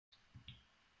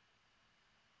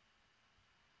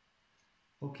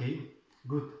Okay,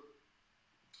 good.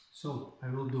 So I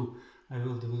will do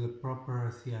the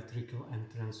proper theatrical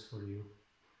entrance for you.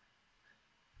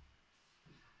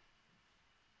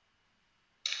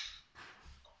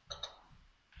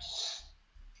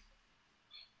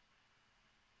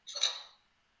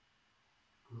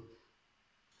 Good.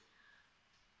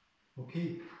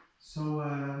 Okay,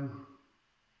 so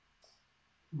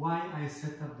why I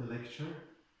set up the lecture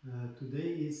today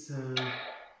is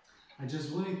I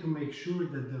just wanted to make sure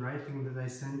that the writing that I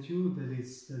sent you that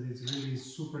it's really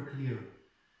super clear,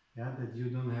 yeah, that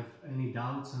you don't have any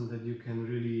doubts and that you can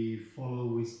really follow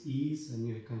with ease and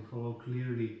you can follow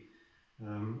clearly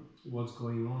what's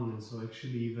going on. And so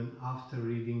actually even after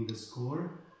reading the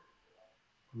score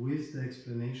with the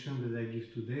explanation that I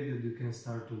give today, that you can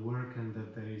start to work and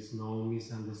that there is no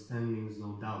misunderstandings,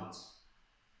 no doubts.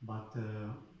 But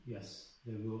yes,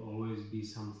 there will always be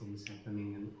some things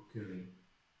happening and occurring.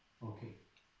 Okay,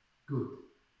 good.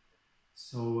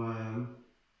 So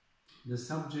the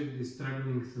subject is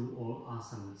traveling through all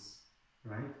asanas,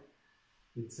 right?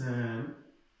 It's a,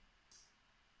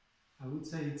 I would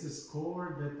say it's a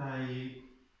score that I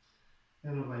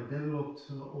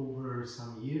developed over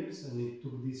some years, and it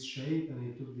took this shape and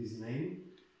it took this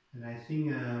name. And I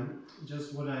think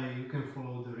just you can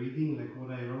follow the reading, like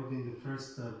what I wrote in the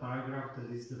first paragraph,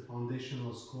 that is the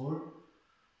foundational score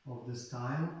of the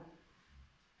style.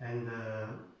 And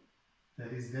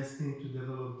that is destined to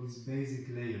develop these basic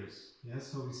layers. Yeah,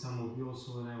 so with some of you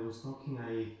also when I was talking,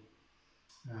 I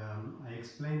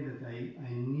explained that I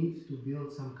need to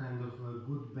build some kind of a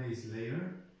good base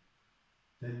layer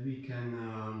that we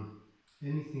can,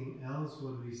 anything else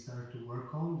what we start to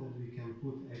work on, that we can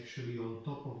put actually on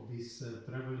top of this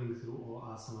traveling through all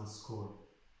asana score.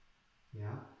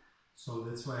 Yeah, so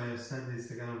that's why I said it's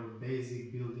a kind of a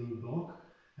basic building block.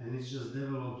 And it just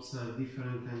develops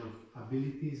different kind of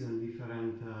abilities and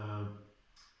different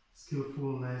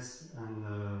skillfulness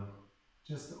and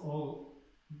just all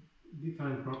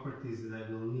different properties that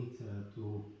I will need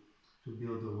to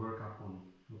build the work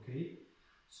upon. Okay,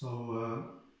 so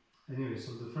anyway,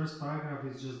 so the first paragraph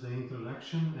is just the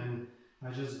introduction, and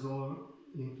I just go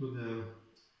into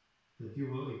that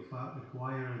you will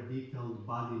acquire a detailed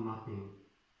body mapping.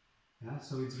 Yeah,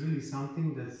 so it's really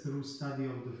something that through study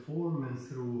of the form and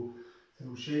through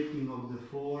shaping of the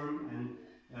form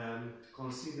and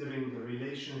considering the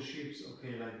relationships,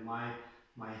 okay, like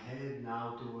my head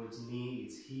now towards me,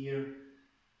 it's here.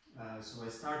 So I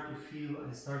start to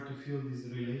feel these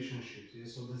relationships. Yeah?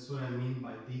 So that's what I mean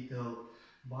by detailed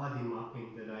body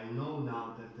mapping, that I know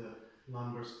now that the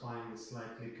lumbar spine is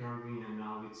slightly curving and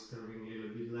now it's curving a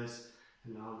little bit less,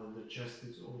 and now that the chest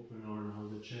is open, or now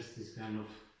the chest is kind of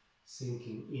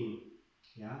sinking in.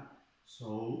 Yeah,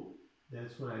 so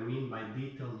that's what I mean by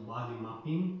detailed body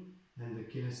mapping and the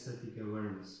kinesthetic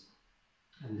awareness.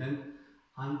 And then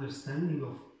understanding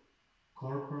of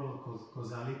corporal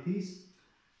causalities.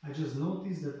 I just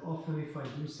notice that often if I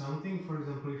do something, for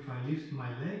example, if I lift my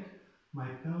leg, my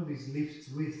pelvis lifts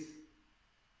with.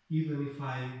 Even if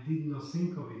I did not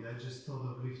think of it, I just thought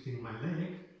of lifting my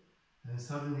leg, and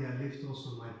suddenly I lift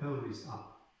also my pelvis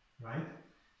up, right?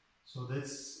 So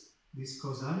that's this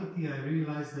causality. I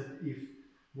realized that if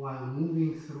while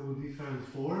moving through different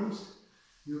forms,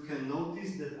 you can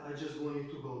notice that I just wanted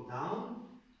to go down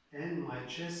and my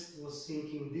chest was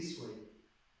sinking this way.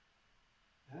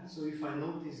 Yeah? So if I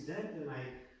notice that, then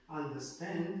I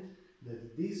understand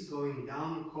that this going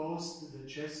down caused the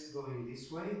chest going this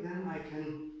way, then I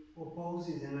can oppose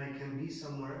it and I can be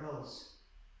somewhere else.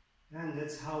 And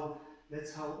that's how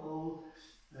all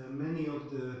many of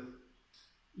the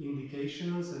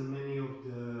indications and many of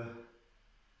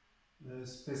the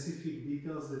specific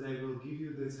details that I will give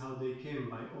you, that's how they came,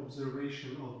 by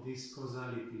observation of this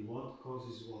causality, what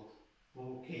causes what.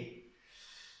 Okay.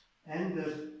 And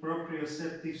the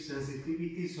proprioceptive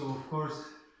sensitivity, so of course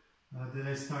that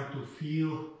I start to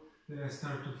feel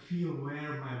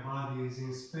where my body is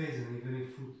in space, and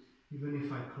even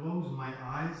if I close my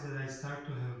eyes, that I start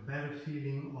to have better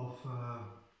feeling of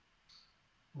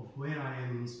where I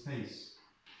am in space.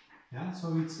 Yeah,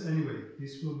 so it's, anyway,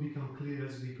 this will become clear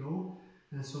as we go.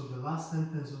 And so the last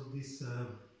sentence of this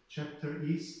chapter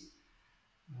is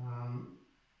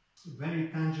very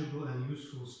tangible and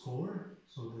useful score,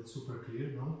 so that's super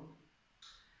clear, no?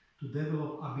 To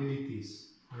develop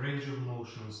abilities, range of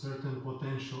motion, certain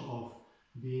potential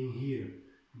of being here,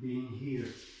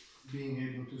 being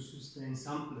able to sustain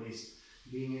someplace,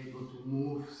 being able to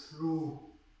move through.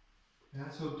 Yeah,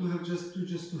 so to have just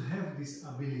to have this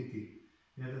ability.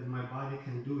 Yeah, that my body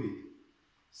can do it.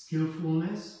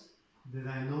 Skillfulness, that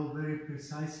I know very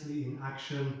precisely in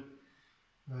action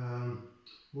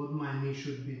what my knee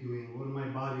should be doing, what my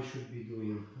body should be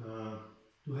doing,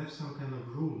 to have some kind of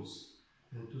rules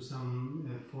and to some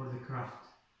for the craft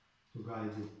to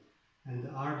guide you. And the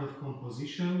art of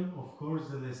composition, of course,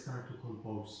 that I start to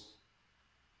compose.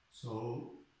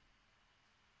 So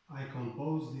I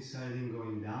compose deciding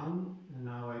going down, and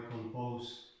now I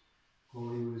compose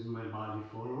going with my body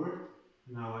forward.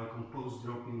 Now I compose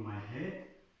dropping my head,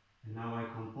 and now I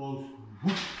compose.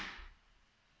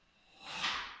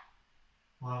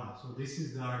 Voila, so this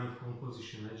is the art of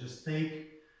composition. I just take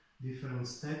different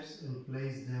steps and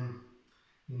place them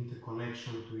into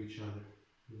connection to each other.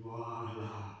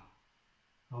 Voila.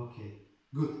 Okay,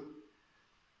 good.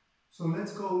 So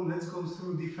let's go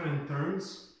through different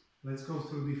terms. Let's go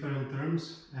through different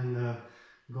terms and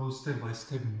go step by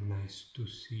step. Nice to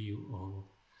see you all.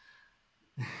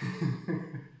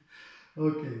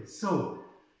 Okay, so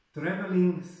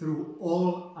traveling through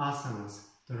all asanas.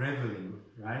 Traveling,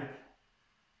 right?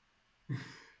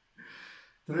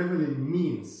 Traveling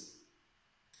means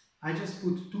I just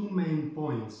put two main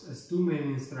points as two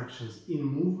main instructions in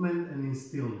movement and in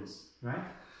stillness, right?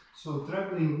 So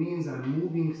traveling means I'm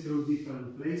moving through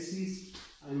different places,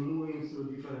 I'm moving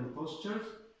through different postures,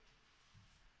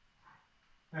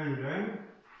 and then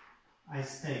I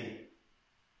stay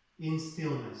in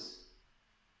stillness.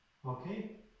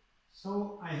 Okay?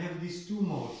 So I have these two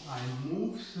modes. I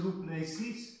move through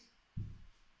places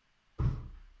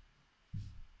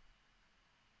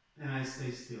and I stay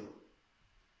still.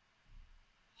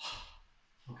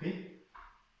 Okay?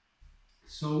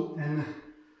 So, and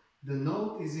the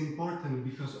note is important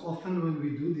because often when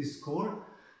we do this score,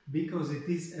 because it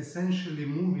is essentially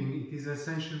moving, it is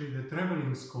essentially the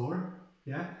traveling score,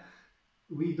 yeah,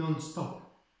 we don't stop.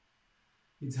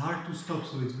 It's hard to stop,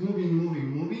 so it's moving, moving,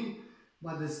 moving,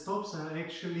 but the stops are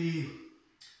actually,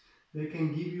 they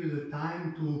can give you the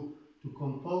time to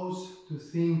compose, to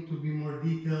think, to be more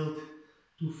detailed,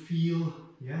 to feel,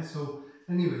 yeah, so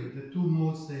anyway, the two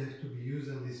modes, they have to be used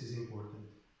and this is important.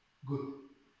 Good.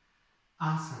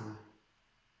 Asana.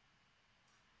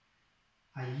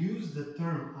 I use the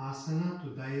term asana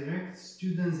to direct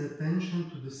students'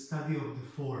 attention to the study of the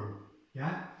form,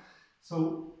 yeah?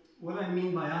 So, what I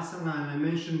mean by asana, and I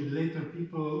mentioned it later,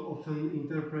 people often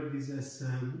interpret this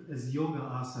as yoga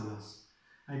asanas.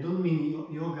 I don't mean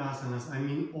yoga asanas, I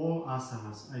mean all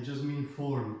asanas. I just mean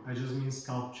form, I just mean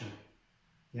sculpture,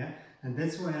 yeah? And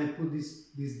that's why I put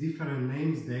these different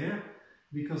names there,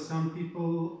 because some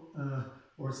people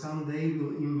or someday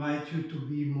will invite you to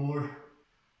be more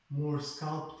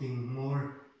sculpting,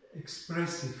 more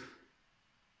expressive.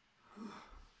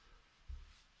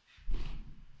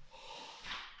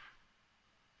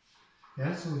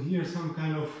 Yeah, so here some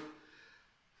kind of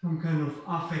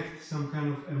affect, some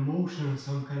kind of emotion,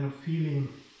 some kind of feeling.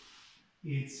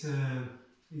 It's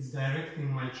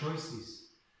directing my choices.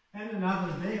 And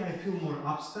another day I feel more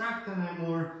abstract and I'm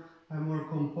more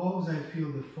composed. I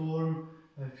feel the form,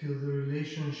 I feel the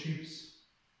relationships.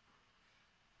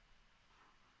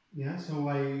 Yeah, so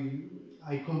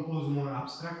I compose more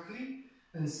abstractly,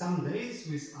 and some days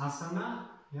with asana,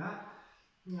 yeah,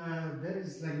 there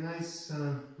is like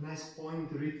nice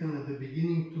point written at the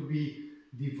beginning to be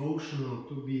devotional,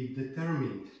 to be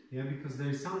determined, yeah, because there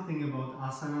is something about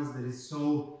asanas that is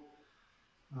so,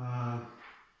 how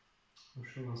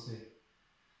shall I say,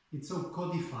 it's so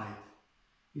codified,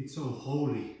 it's so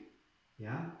holy,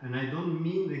 yeah, and I don't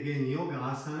mean again yoga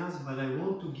asanas, but I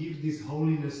want to give this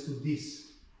holiness to this.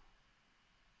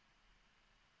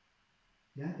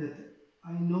 Yeah, that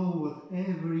I know what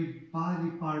every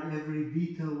body part, every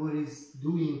detail, what is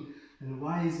doing and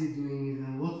why is it doing it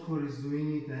and what for is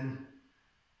doing it, and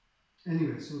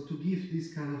anyway, so to give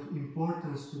this kind of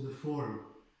importance to the form,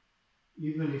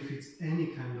 even if it's any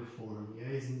kind of form, yeah,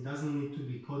 it doesn't need to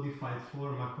be codified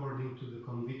form according to the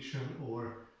conviction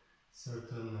or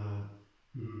certain,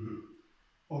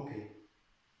 okay,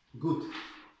 good.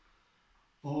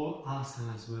 All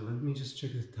asanas, well, let me just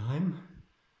check the time.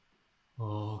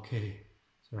 Okay,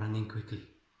 it's running quickly.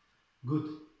 Good.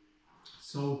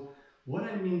 So, what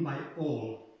I mean by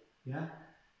all, yeah,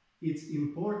 it's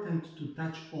important to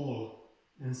touch all,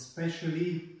 and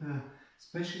especially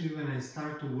when I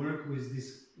start to work with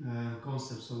this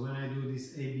concept. So when I do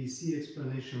this ABC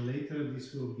explanation later,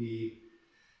 this will be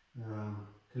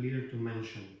clear to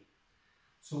mention.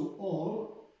 So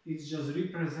all, it just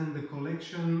represent the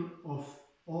collection of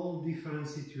all different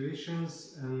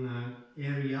situations and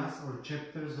areas or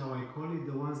chapters, how I call it,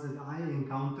 the ones that I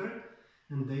encountered,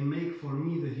 and they make for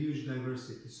me the huge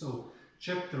diversity. So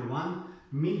chapter 1,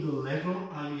 middle level,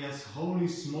 alias holy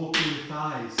smoking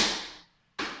thighs.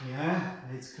 Yeah,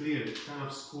 it's clear. It's kind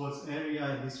of squats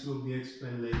area. This will be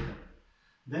explained later.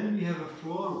 Then we have a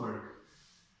floor work.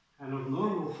 Kind of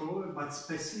normal floor work, but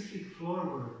specific floor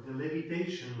work. The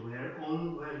levitation,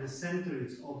 where the center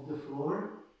is of the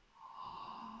floor.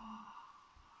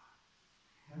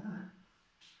 Yeah.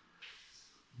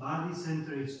 Body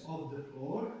center is off the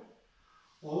floor.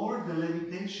 Or the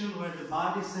levitation where the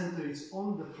body center is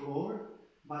on the floor,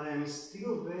 but I'm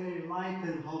still very light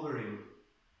and hovering.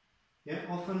 Yeah,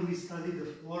 often we study the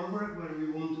floor work where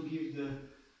we want to give the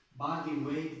body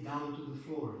weight down to the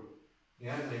floor.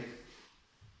 Yeah, like,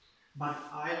 but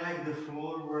I like the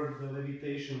floor work, the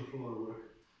levitation floor work.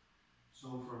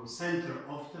 So from center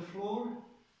of the floor,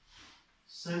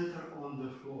 center on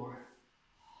the floor.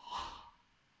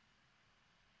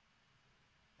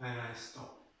 And I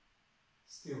stop.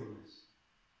 Stillness.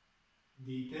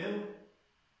 Detail.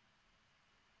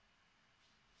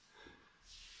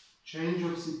 Change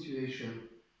of situation.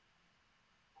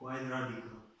 Quite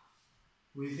radical.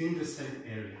 Within the same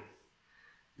area.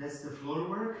 That's the floor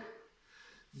work.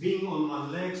 Being on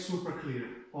one leg, super clear.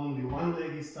 Only one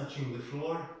leg is touching the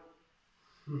floor.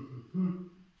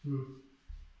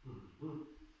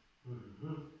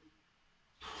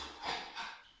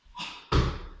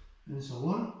 And so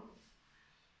on.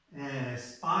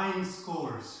 Spine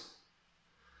scores.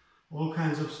 All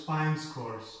kinds of spine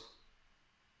scores.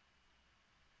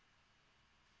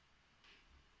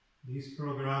 This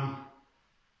program.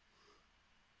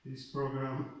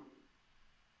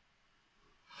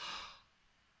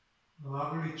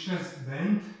 Lovely chest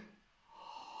bend.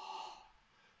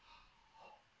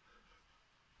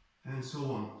 And so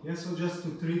on. Yeah, so just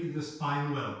to treat the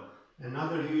spine well.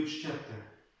 Another huge chapter.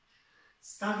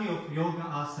 Study of yoga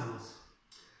asanas.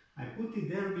 I put it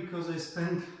there because I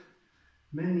spent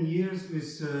many years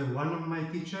with one of my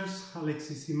teachers,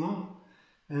 Alexis Simon,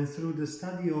 and through the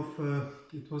study of,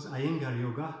 it was Iyengar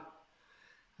yoga,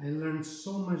 I learned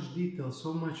so much detail,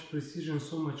 so much precision,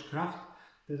 so much craft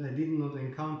that I did not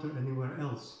encounter anywhere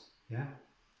else. Yeah.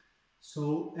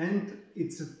 So, and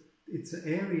it's an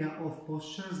area of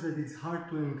postures that it's hard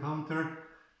to encounter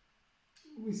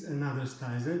with another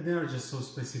styles. They are just so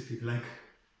specific, like,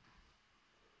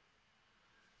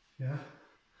 yeah,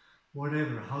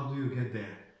 whatever, how do you get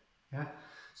there? Yeah,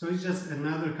 so it's just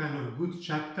another kind of good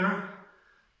chapter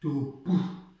to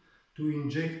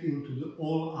inject into the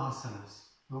all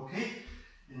asanas. Okay,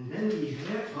 and then we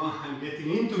have, oh, I'm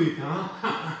getting into it,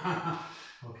 huh?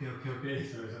 okay,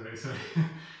 sorry.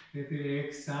 Getting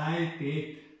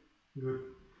excited. Good.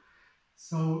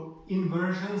 So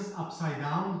inversions upside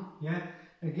down, yeah,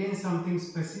 again something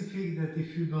specific that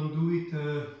if you don't do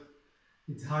it,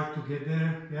 it's hard to get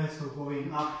there. Yeah, so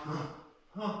going up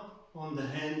on the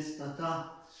hands,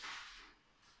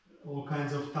 all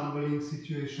kinds of tumbling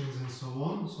situations and so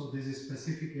on. So this is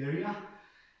specific area.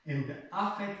 And the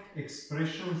affect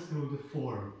expression through the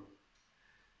form.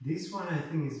 This one I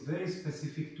think is very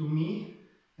specific to me,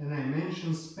 and I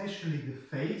mentioned especially the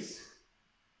face.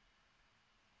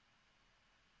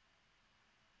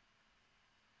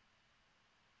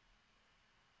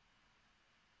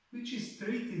 Which is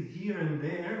treated here and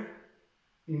there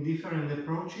in different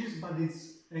approaches, but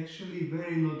it's actually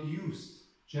very not used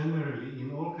generally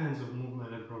in all kinds of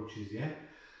movement approaches, yeah?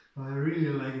 But I really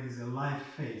like this alive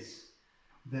face.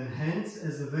 Then hands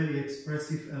as a very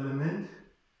expressive element.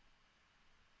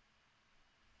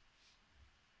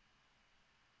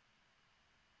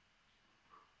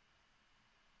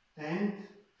 And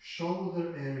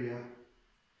shoulder area,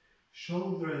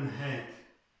 shoulder and head.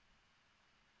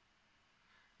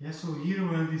 Yeah, so here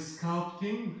when this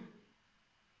sculpting,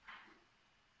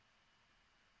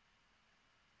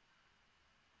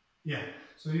 yeah,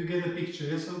 so you get a picture.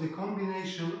 Yeah? So the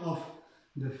combination of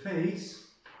the face,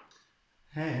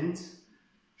 hands,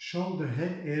 shoulder,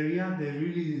 head area, they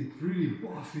really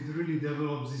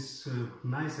develops this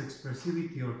nice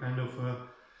expressivity or kind of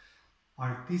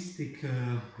artistic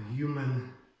human,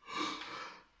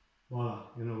 voila,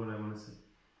 you know what I want to say.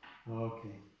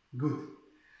 Okay, good.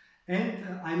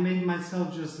 And I made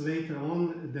myself just later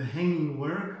on the hanging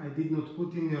work. I did not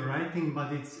put in your writing,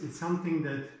 but it's something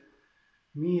that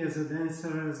me as a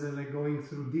dancer, as like going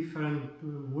through different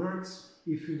works,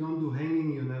 if you don't do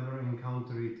hanging, you never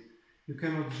encounter it. You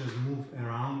cannot just move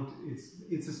around.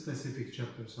 It's a specific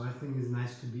chapter, so I think it's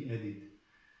nice to be added.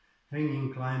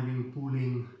 Hanging, climbing,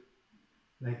 pulling,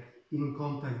 like in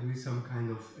contact with some kind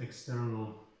of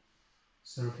external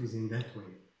surface in that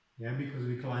way. Yeah, because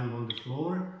we climb on the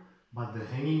floor. But the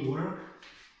hanging work,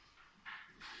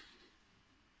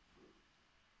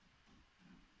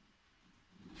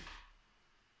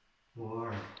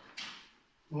 alright,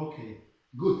 okay,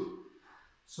 good.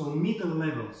 So middle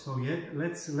level. So yeah,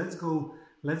 let's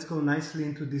go nicely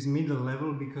into this middle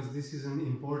level, because this is an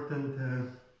important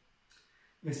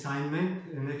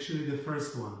assignment, and actually the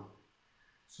first one.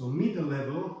 So middle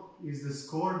level is the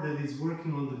score that is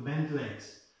working on the bent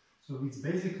legs. So it's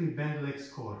basically bent leg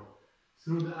score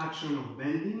through the action of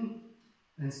bending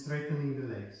and straightening the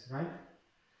legs, right?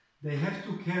 They have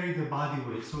to carry the body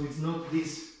weight, so it's not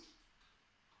this.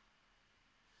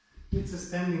 It's a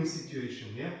standing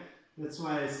situation, yeah? That's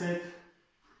why I said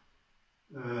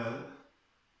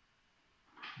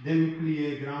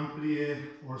demi-plie, grand plie,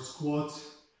 or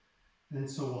squats, and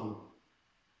so on.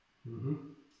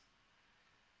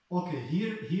 Okay,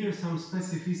 here's some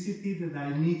specificity that I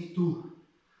need to.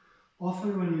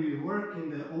 Often when we work in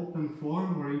the open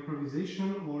form or improvisation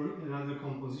or another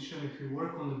composition, if we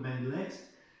work on the bent legs,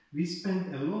 we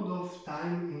spend a lot of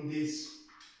time in this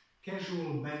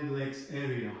casual bent legs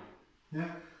area.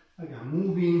 Yeah, like I'm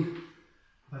moving,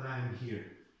 but I'm here.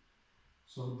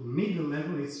 So the middle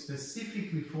level is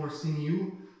specifically forcing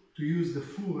you to use the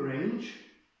full range,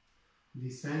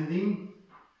 descending,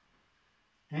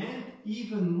 and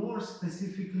even more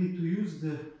specifically to use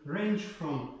the range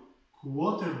from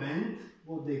quarter bend,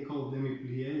 what they call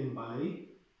demi-plie in ballet.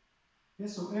 Yeah,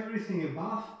 so everything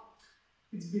above,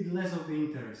 it's a bit less of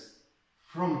interest.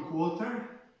 From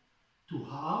quarter to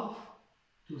half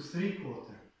to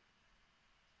 3/4.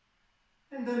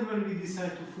 And then when we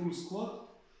decide to full squat,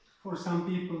 for some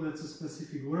people that's a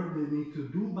specific work they need to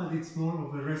do, but it's more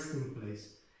of a resting place.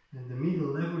 And the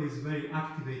middle level is very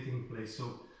activating place. So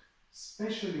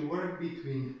especially work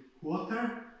between quarter,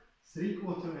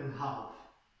 3/4 and half.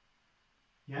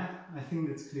 Yeah, I think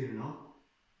that's clear now.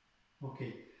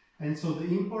 Okay, and so the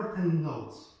important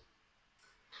notes.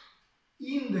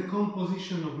 In the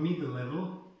composition of middle level,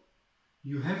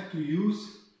 you have to use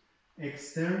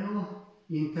external,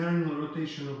 internal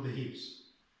rotation of the hips.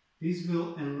 This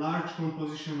will enlarge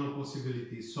compositional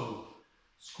possibilities. So,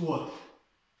 squat,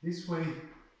 this way,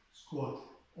 squat,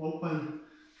 open,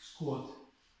 squat,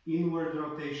 inward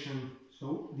rotation.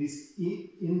 So, this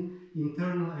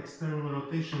internal, external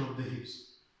rotation of the hips.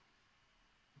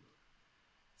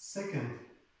 Second,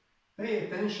 pay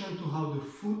attention to how the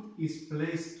foot is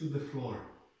placed to the floor.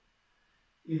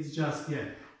 It's just, yeah,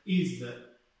 is the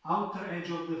outer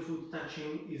edge of the foot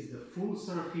touching, is the full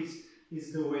surface,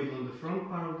 is the weight on the front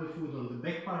part of the foot, on the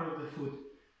back part of the foot,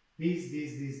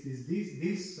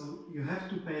 this. So you have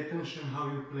to pay attention how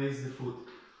you place the foot.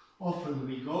 Often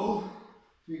we go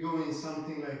in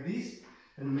something like this,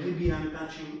 and maybe I'm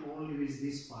touching only with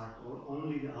this part or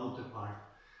only the outer part.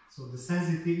 So the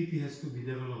sensitivity has to be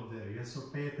developed there, yeah? So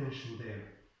pay attention there.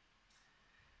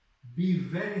 Be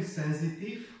very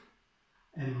sensitive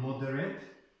and moderate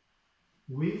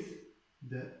with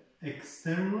the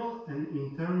external and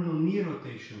internal knee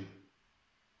rotation.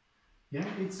 Yeah,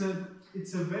 it's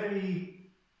a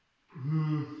very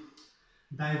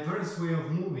diverse way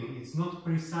of moving. It's not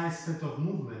precise set of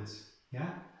movements.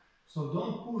 Yeah, so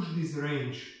don't push this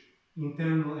range,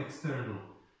 internal, external.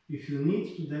 If you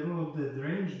need to develop that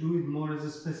range, do it more as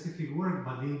a specific work,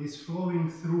 but in this flowing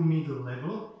through middle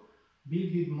level, be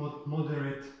a bit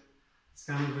moderate. It's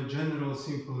kind of a general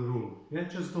simple rule. Yeah,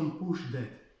 just don't push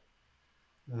that.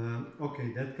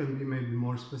 Okay, that can be maybe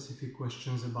more specific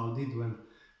questions about it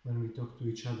when we talk to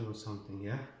each other or something,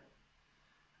 yeah?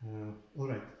 All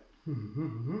right.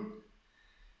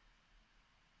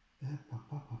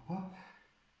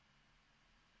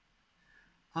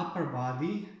 Upper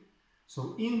body.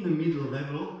 So in the middle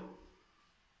level,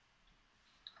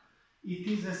 it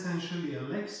is essentially a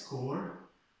leg score.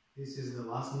 This is the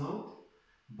last note.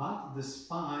 But the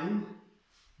spine,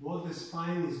 what the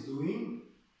spine is doing,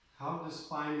 how the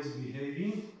spine is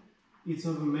behaving, it's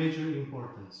of a major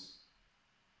importance.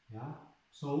 Yeah.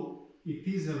 So it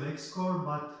is a leg score,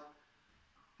 but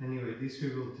anyway, this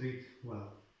we will treat well.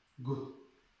 Good.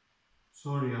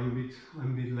 Sorry, I'm a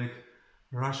bit like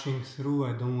rushing through.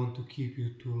 I don't want to keep you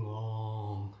too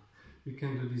long. We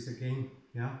can do this again,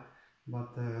 yeah.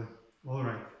 But all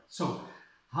right. So,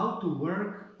 how to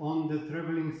work on the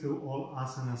traveling through all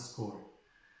asanas score?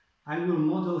 I will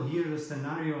model here a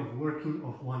scenario of working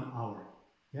of 1 hour.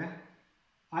 Yeah,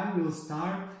 I will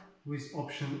start with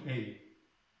option A.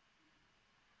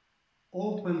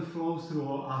 Open flow through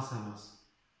all asanas.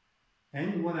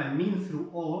 And what I mean through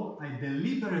all, I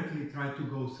deliberately try to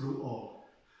go through all.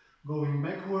 Going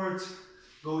backwards,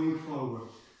 going forward,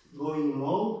 going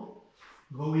low,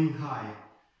 going high,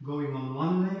 going on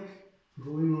one leg,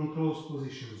 going on close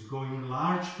positions, going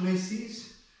large places,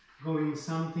 going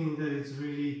something that is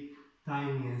really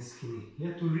tiny and skinny.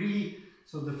 Yeah, to really,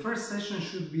 so the first session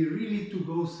should be really to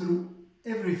go through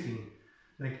everything.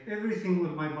 Like everything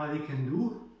what my body can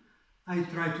do, I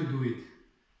try to do it.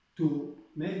 To,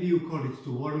 maybe you call it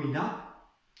to warm it up,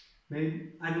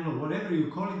 maybe, I don't know, whatever you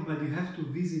call it, but you have to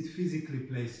visit physically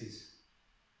places.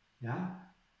 Yeah?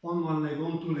 On one leg,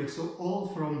 on two legs, so all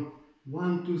from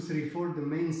 1, 2, 3, 4, the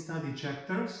main study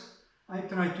chapters, I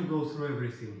try to go through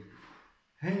everything.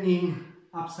 Hanging,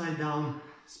 upside down,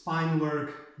 spine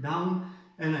work, down,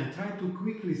 and I try to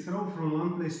quickly throw from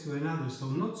one place to another, so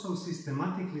not so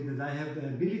systematically that I have the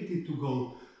ability to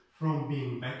go from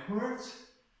being backwards,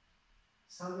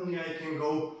 suddenly I can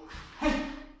go, hey!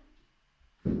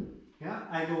 Yeah,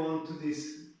 I go on to this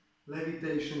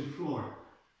levitation floor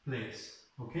place,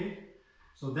 okay?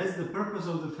 So that's the purpose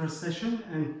of the first session,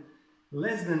 and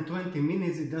less than 20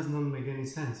 minutes, it does not make any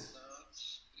sense.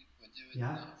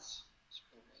 Yeah?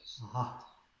 Aha.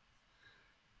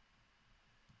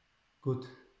 Good.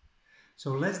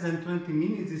 So less than 20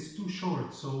 minutes is too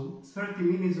short, so 30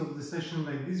 minutes of the session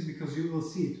like this, because you will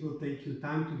see it will take you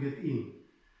time to get in.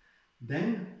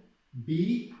 Then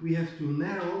B, we have to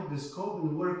narrow the scope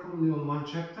and work only on one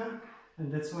chapter,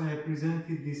 and that's why I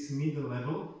presented this middle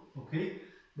level, okay?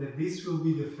 That this will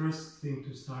be the first thing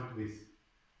to start with.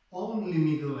 Only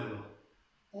middle level.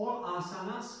 All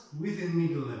asanas within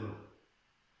middle level.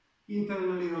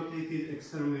 Internally rotated,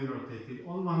 externally rotated.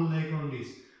 On one leg on this.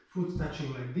 Foot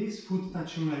touching like this, foot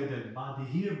touching like that. Body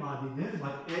here, body there,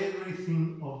 but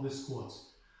everything of the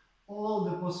squats. All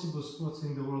the possible squats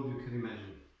in the world you can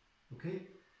imagine. Okay?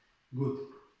 Good.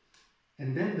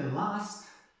 And then the last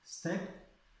step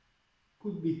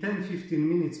could be 10-15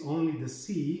 minutes only, the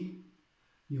C.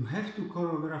 You have to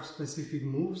choreograph specific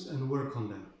moves and work on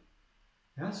them.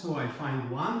 Yeah, so I find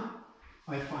one,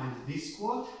 I find this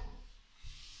squat,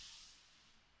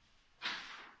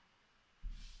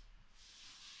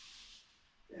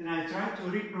 and I try to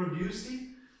reproduce it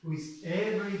with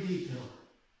every detail.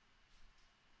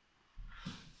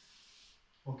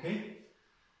 Okay?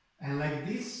 And like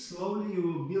this, slowly you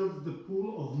will build the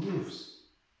pool of moves.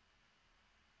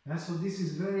 Yeah, so this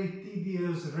is very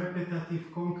tedious,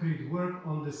 repetitive, concrete work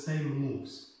on the same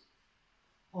moves.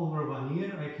 Over 1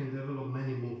 year, I can develop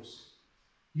many moves.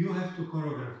 You have to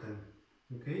choreograph them.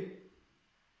 Okay?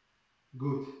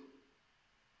 Good.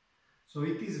 So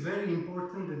it is very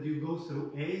important that you go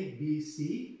through A, B,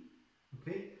 C,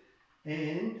 okay?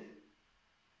 And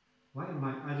why am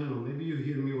I don't know, maybe you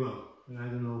hear me well, but I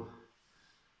don't know.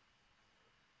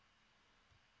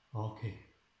 Okay.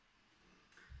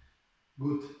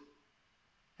 Good.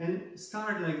 And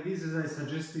start like this, as I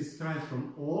suggested, start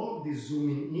from all, this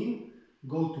zooming in,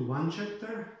 go to one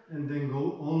chapter, and then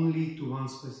go only to one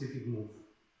specific move.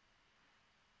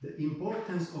 The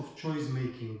importance of choice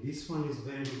making, this one is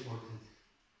very important.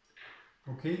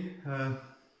 Okay,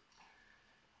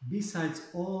 besides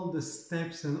all the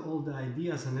steps and all the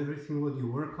ideas and everything what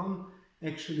you work on,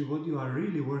 actually what you are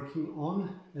really working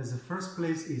on as a first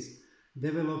place is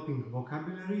developing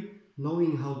vocabulary,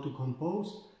 knowing how to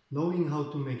compose, knowing how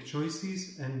to make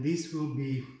choices, and this will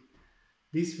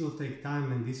take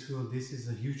time, and this is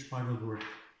a huge part of work.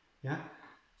 Yeah,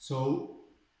 so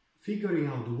figuring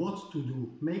out what to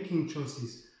do, making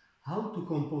choices, how to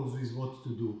compose with what to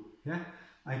do. Yeah,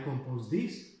 I compose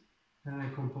this and I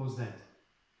compose that.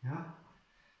 Yeah,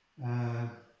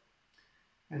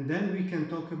 and then we can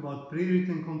talk about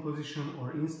pre-written composition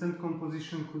or instant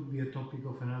composition, could be a topic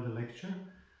of another lecture.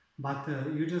 But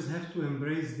you just have to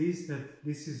embrace this, that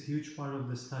this is a huge part of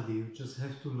the study. You just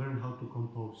have to learn how to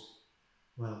compose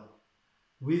well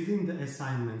within the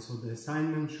assignment. So the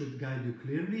assignment should guide you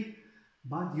clearly,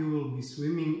 but you will be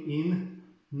swimming in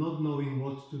not knowing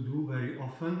what to do very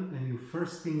often, and the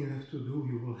first thing you have to do,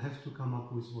 you will have to come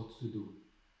up with what to do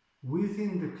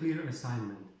within the clear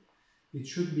assignment. It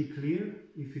should be clear.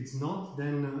 If it's not,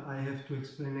 then I have to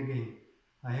explain again.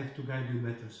 I have to guide you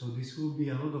better. So this will be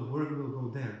a lot of work will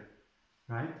go there,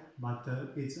 right? But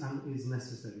it's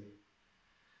necessary.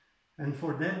 And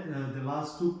for that, the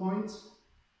last 2 points,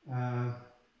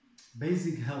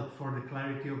 basic help for the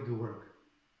clarity of the work.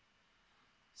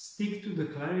 Stick to the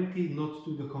clarity, not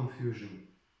to the confusion.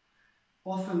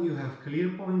 Often you have clear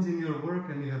points in your work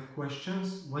and you have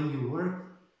questions. When you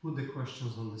work, put the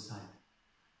questions on the side.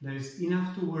 There is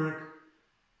enough to work.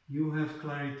 You have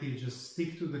clarity, just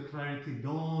stick to the clarity.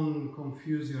 Don't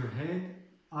confuse your head.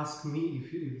 Ask me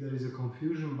if there is a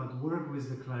confusion, but work with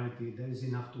the clarity. There is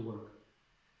enough to work.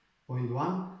 Point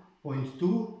 1. Point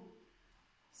 2.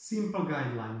 Simple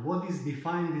guideline. What is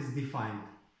defined is defined.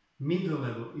 Middle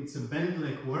level, it's a bent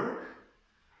leg work.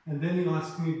 And then you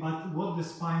ask me, but what the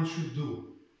spine should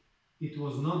do? It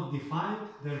was not defined,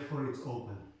 therefore it's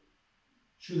open.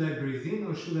 Should I breathe in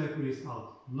or should I breathe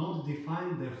out? Not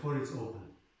defined, therefore it's open.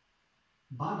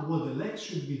 But what the legs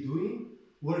should be doing,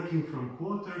 working from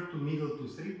quarter to middle to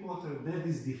 3/4, that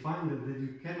is defined that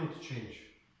you cannot change.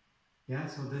 Yeah,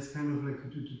 so that's kind of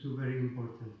like two very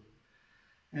important.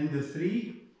 And the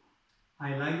 3,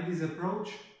 I like this approach.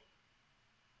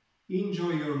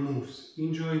 Enjoy your moves,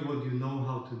 enjoy what you know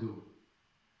how to do.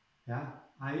 Yeah,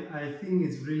 I think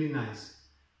it's really nice.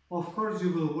 Of course,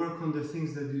 you will work on the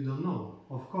things that you don't know,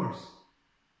 of course.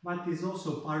 But it's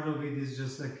also part of it is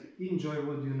just like enjoy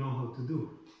what you know how to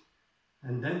do.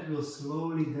 And that will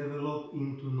slowly develop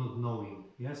into not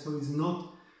knowing. Yeah, so it's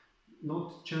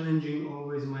not challenging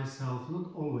always myself,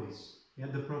 not always. Yeah,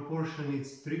 the proportion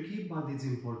is tricky, but it's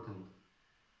important.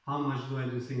 How much do I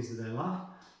do things that I love?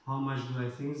 How much do I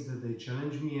think that they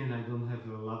challenge me and I don't have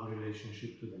a love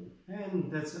relationship to them?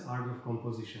 And that's the art of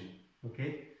composition,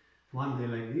 okay? One day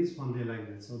like this, one day like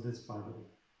that, so that's part of it.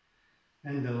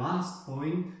 And the last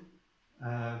point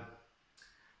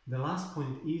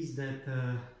is that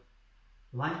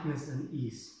lightness and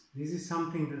ease. This is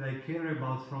something that I care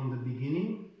about from the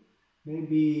beginning.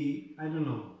 Maybe, I don't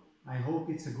know, I hope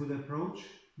it's a good approach,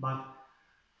 but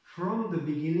from the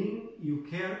beginning you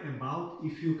care about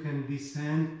if you can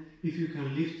descend, if you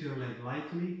can lift your leg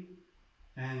lightly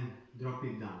and drop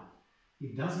it down.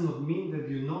 It does not mean that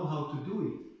you know how to do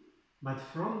it, but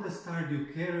from the start you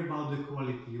care about the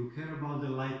quality, you care about the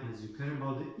lightness, you care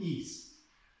about the ease.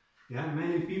 Yeah,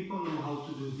 many people know how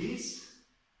to do this,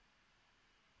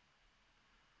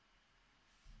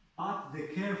 but the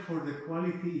care for the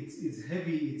quality, it's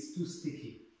heavy, it's too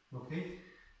sticky, okay?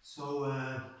 So,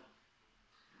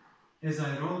 as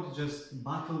I wrote, just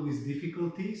battle with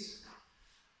difficulties,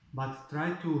 but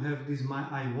try to have this,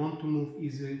 I want to move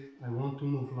easy, I want to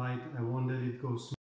move light, I want that it goes smooth.